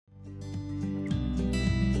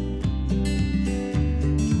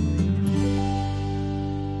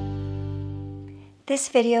This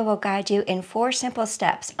video will guide you in 4 simple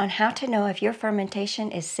steps on how to know if your fermentation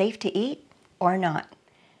is safe to eat or not.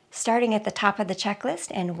 Starting at the top of the checklist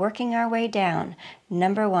and working our way down.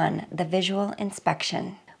 Number 1, the visual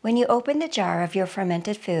inspection. When you open the jar of your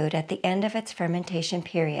fermented food at the end of its fermentation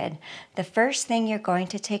period, the first thing you're going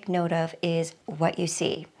to take note of is what you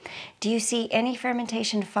see. Do you see any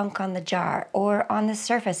fermentation funk on the jar or on the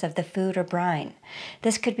surface of the food or brine?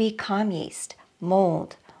 This could be comm yeast,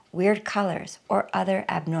 mold, weird colors, or other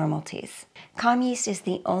abnormalities. Comm yeast is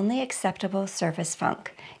the only acceptable surface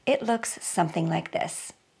funk. It looks something like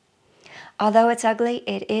this. Although it's ugly,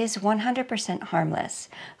 it is 100% harmless.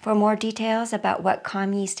 For more details about what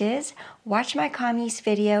comm yeast is, watch my comm yeast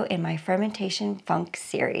video in my Fermentation Funk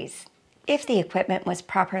series. If the equipment was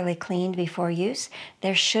properly cleaned before use,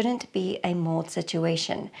 there shouldn't be a mold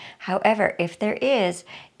situation. However, if there is,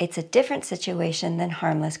 it's a different situation than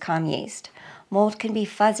harmless comm yeast. Mold can be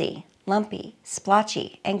fuzzy, lumpy,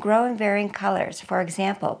 splotchy, and grow in varying colors, for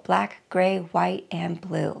example, black, gray, white, and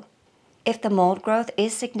blue. If the mold growth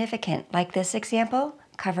is significant, like this example,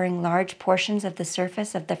 covering large portions of the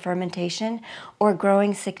surface of the fermentation or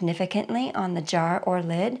growing significantly on the jar or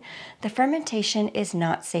lid, the fermentation is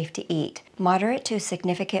not safe to eat. Moderate to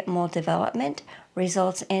significant mold development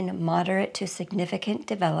results in moderate to significant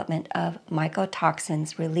development of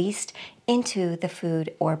mycotoxins released into the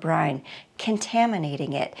food or brine,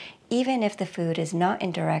 contaminating it, even if the food is not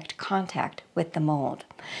in direct contact with the mold.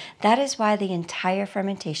 That is why the entire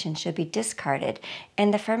fermentation should be discarded,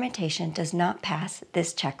 and the fermentation does not pass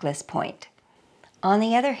this checklist point. On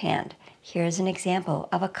the other hand, here's an example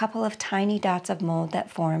of a couple of tiny dots of mold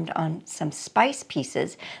that formed on some spice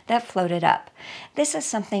pieces that floated up. This is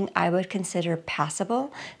something I would consider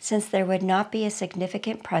passable, since there would not be a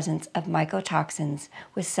significant presence of mycotoxins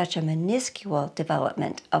with such a minuscule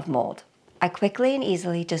development of mold. I quickly and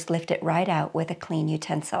easily just lift it right out with a clean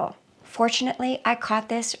utensil. Fortunately, I caught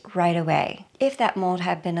this right away. If that mold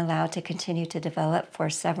had been allowed to continue to develop for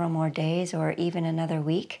several more days or even another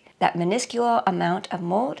week, that minuscule amount of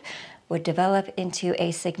mold would develop into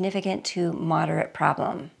a significant to moderate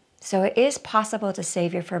problem. So it is possible to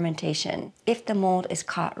save your fermentation if the mold is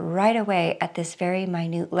caught right away at this very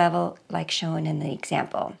minute level like shown in the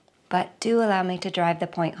example. But do allow me to drive the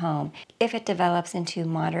point home. If it develops into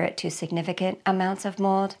moderate to significant amounts of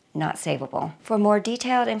mold, not savable. For more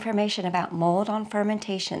detailed information about mold on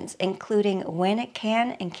fermentations, including when it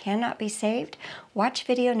can and cannot be saved, watch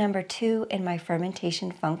video number 2 in my Fermentation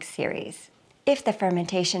Funk series. If the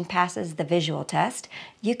fermentation passes the visual test,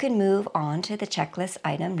 you can move on to the checklist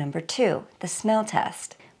item number 2, the smell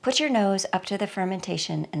test. Put your nose up to the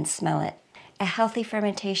fermentation and smell it. A healthy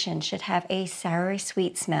fermentation should have a soury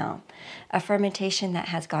sweet smell. A fermentation that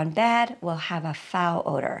has gone bad will have a foul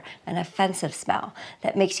odor, an offensive smell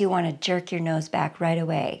that makes you want to jerk your nose back right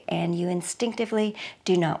away, and you instinctively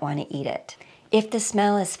do not want to eat it. If the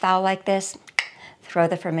smell is foul like this, throw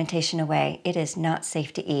the fermentation away. It is not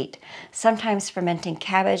safe to eat. Sometimes fermenting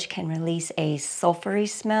cabbage can release a sulfury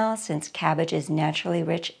smell since cabbage is naturally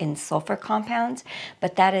rich in sulfur compounds,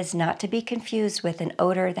 but that is not to be confused with an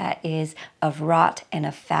odor that is of rot and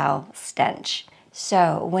a foul stench.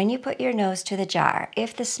 So when you put your nose to the jar,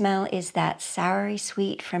 if the smell is that soury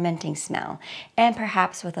sweet fermenting smell, and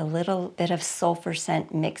perhaps with a little bit of sulfur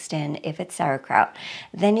scent mixed in if it's sauerkraut,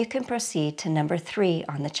 then you can proceed to number 3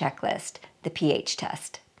 on the checklist, the pH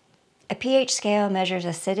test. A pH scale measures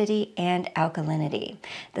acidity and alkalinity.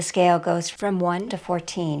 The scale goes from 1 to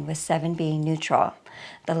 14, with 7 being neutral.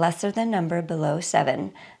 The lesser the number below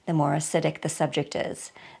 7, the more acidic the subject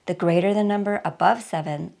is. The greater the number above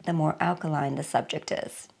 7, the more alkaline the subject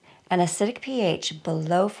is. An acidic pH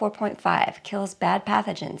below 4.5 kills bad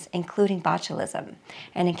pathogens, including botulism.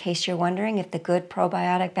 And in case you're wondering if the good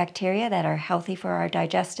probiotic bacteria that are healthy for our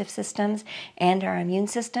digestive systems and our immune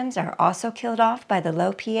systems are also killed off by the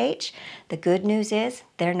low pH, the good news is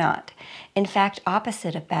they're not. In fact,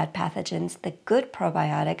 opposite of bad pathogens, the good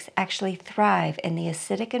probiotics actually thrive in the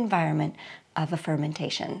acidic environment of a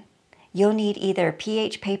fermentation. You'll need either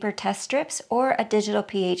pH paper test strips or a digital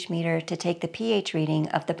pH meter to take the pH reading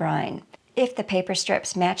of the brine. If the paper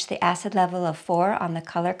strips match the acid level of 4 on the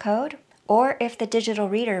color code, or if the digital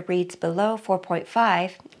reader reads below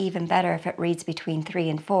 4.5, even better if it reads between 3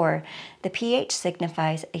 and 4, the pH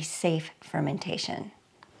signifies a safe fermentation.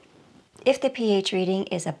 If the pH reading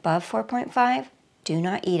is above 4.5, do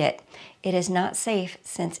not eat it. It is not safe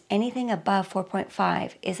since anything above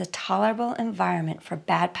 4.5 is a tolerable environment for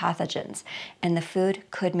bad pathogens, and the food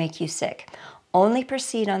could make you sick. Only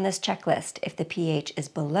proceed on this checklist if the pH is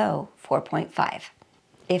below 4.5.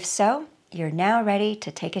 If so, you're now ready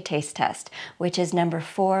to take a taste test, which is number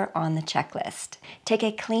 4 on the checklist. Take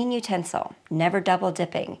a clean utensil, never double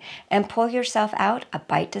dipping, and pull yourself out a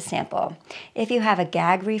bite to sample. If you have a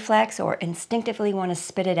gag reflex or instinctively want to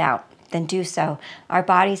spit it out, then do so. Our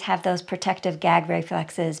bodies have those protective gag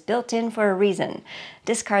reflexes built in for a reason.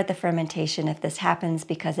 Discard the fermentation if this happens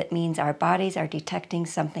because it means our bodies are detecting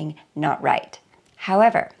something not right.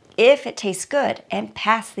 However, if it tastes good and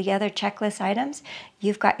past the other checklist items,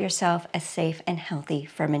 you've got yourself a safe and healthy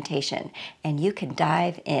fermentation, and you can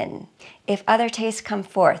dive in. If other tastes come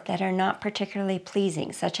forth that are not particularly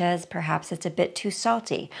pleasing, such as perhaps it's a bit too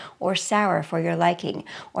salty or sour for your liking,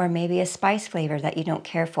 or maybe a spice flavor that you don't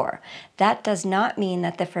care for, that does not mean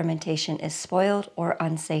that the fermentation is spoiled or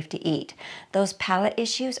unsafe to eat. Those palate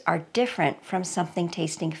issues are different from something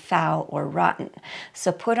tasting foul or rotten.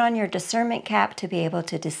 So put on your discernment cap to be able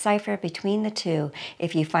to decipher between the two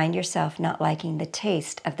if you find yourself not liking the taste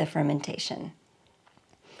of the fermentation.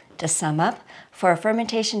 To sum up, for a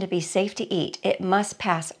fermentation to be safe to eat, it must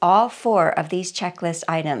pass all 4 of these checklist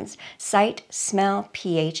items: sight, smell,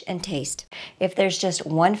 pH, and taste. If there's just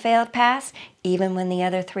one failed pass, even when the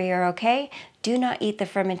other 3 are okay, do not eat the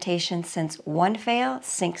fermentation, since one fail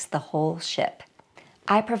sinks the whole ship.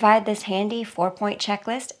 I provide this handy 4-point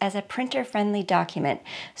checklist as a printer-friendly document,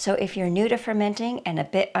 so if you're new to fermenting and a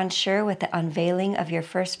bit unsure with the unveiling of your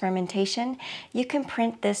first fermentation, you can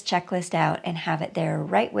print this checklist out and have it there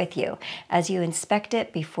right with you as you inspect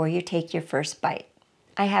it before you take your first bite.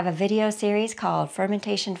 I have a video series called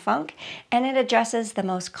Fermentation Funk, and it addresses the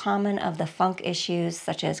most common of the funk issues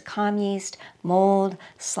such as calm yeast, mold,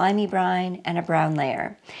 slimy brine, and a brown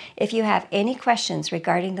layer. If you have any questions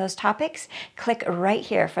regarding those topics, click right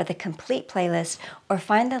here for the complete playlist or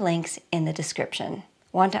find the links in the description.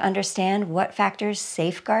 Want to understand what factors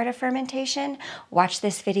safeguard a fermentation? Watch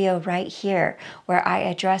this video right here where I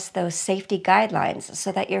address those safety guidelines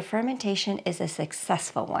so that your fermentation is a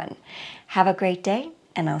successful one. Have a great day,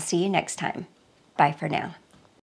 and I'll see you next time. Bye for now.